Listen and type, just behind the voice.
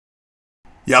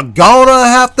You're gonna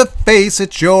have to face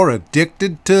it, you're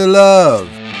addicted to love.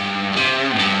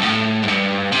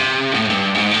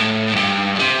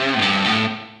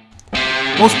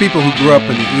 Most people who grew up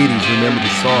in the 80s remember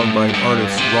the song by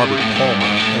artist Robert Palmer,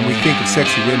 and we think of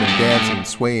sexy women dancing,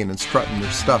 swaying, and strutting their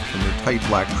stuff in their tight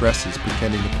black dresses,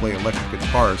 pretending to play electric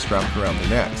guitars strapped around their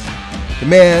necks. The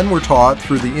men were taught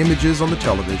through the images on the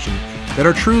television that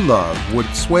our true love would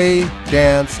sway,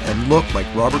 dance, and look like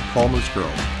Robert Palmer's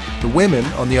girls. The women,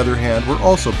 on the other hand, were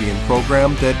also being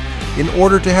programmed that in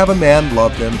order to have a man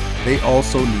love them, they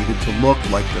also needed to look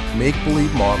like the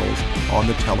make-believe models on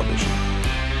the television.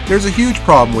 There's a huge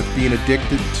problem with being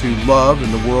addicted to love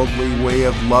and the worldly way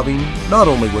of loving, not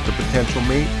only with a potential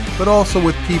mate, but also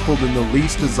with people in the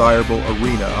least desirable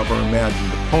arena of our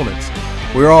imagined opponents.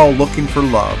 We're all looking for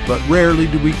love, but rarely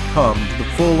do we come to the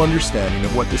full understanding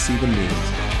of what this even means.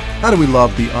 How do we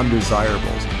love the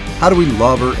undesirables? How do we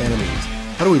love our enemies?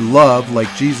 How do we love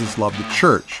like Jesus loved the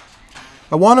church?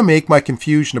 I want to make my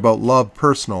confusion about love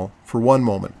personal for one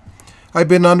moment. I've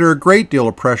been under a great deal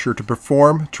of pressure to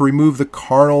perform, to remove the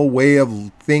carnal way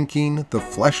of thinking, the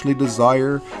fleshly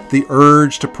desire, the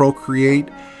urge to procreate.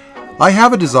 I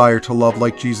have a desire to love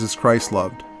like Jesus Christ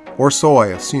loved, or so I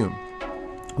assume.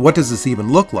 What does this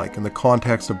even look like in the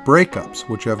context of breakups,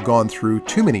 which I've gone through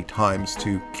too many times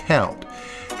to count?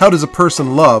 How does a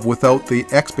person love without the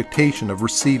expectation of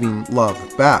receiving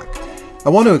love back? I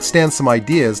want to extend some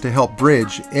ideas to help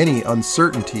bridge any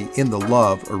uncertainty in the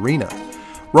love arena.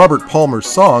 Robert Palmer's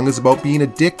song is about being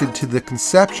addicted to the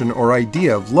conception or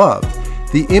idea of love.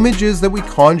 The images that we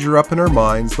conjure up in our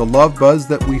minds, the love buzz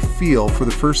that we feel for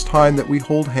the first time that we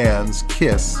hold hands,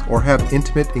 kiss, or have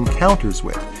intimate encounters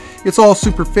with. It's all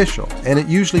superficial, and it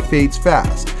usually fades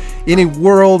fast. In a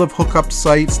world of hookup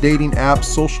sites, dating apps,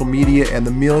 social media, and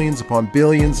the millions upon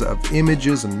billions of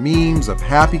images and memes of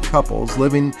happy couples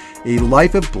living a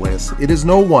life of bliss, it is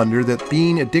no wonder that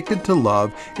being addicted to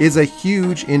love is a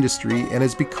huge industry and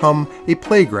has become a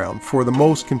playground for the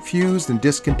most confused and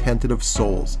discontented of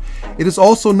souls. It is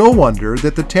also no wonder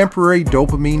that the temporary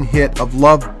dopamine hit of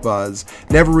love buzz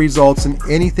never results in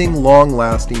anything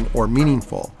long-lasting or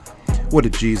meaningful. What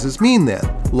did Jesus mean then?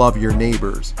 Love your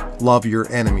neighbors, love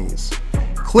your enemies.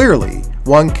 Clearly,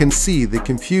 one can see the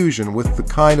confusion with the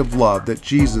kind of love that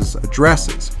Jesus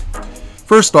addresses.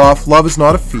 First off, love is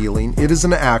not a feeling, it is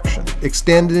an action.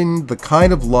 Extending the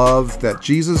kind of love that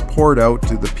Jesus poured out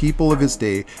to the people of his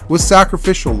day was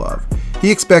sacrificial love.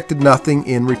 He expected nothing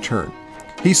in return.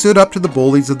 He stood up to the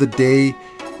bullies of the day.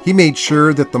 He made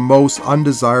sure that the most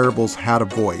undesirables had a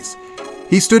voice.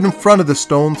 He stood in front of the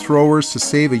stone throwers to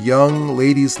save a young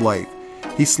lady's life.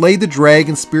 He slayed the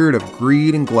dragon spirit of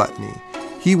greed and gluttony.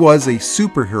 He was a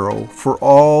superhero for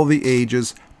all the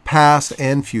ages, past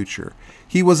and future.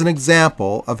 He was an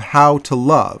example of how to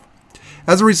love.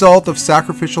 As a result of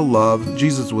sacrificial love,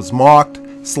 Jesus was mocked,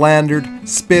 slandered,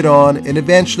 spit on, and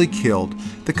eventually killed.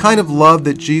 The kind of love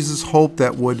that Jesus hoped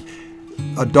that would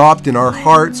adopt in our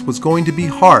hearts was going to be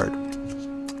hard.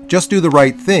 Just do the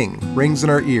right thing rings in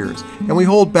our ears, and we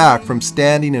hold back from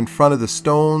standing in front of the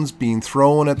stones being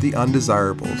thrown at the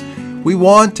undesirables. We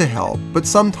want to help, but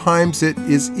sometimes it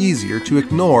is easier to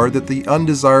ignore that the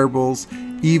undesirables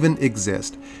even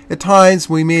exist. At times,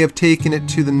 we may have taken it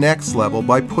to the next level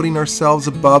by putting ourselves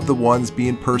above the ones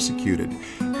being persecuted,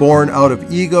 born out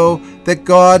of ego that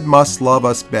God must love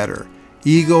us better.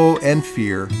 Ego and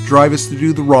fear drive us to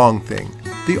do the wrong thing,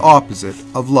 the opposite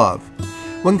of love.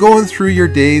 When going through your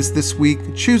days this week,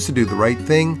 choose to do the right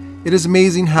thing. It is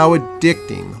amazing how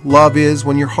addicting love is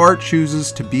when your heart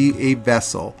chooses to be a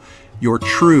vessel, your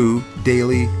true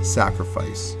daily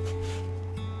sacrifice.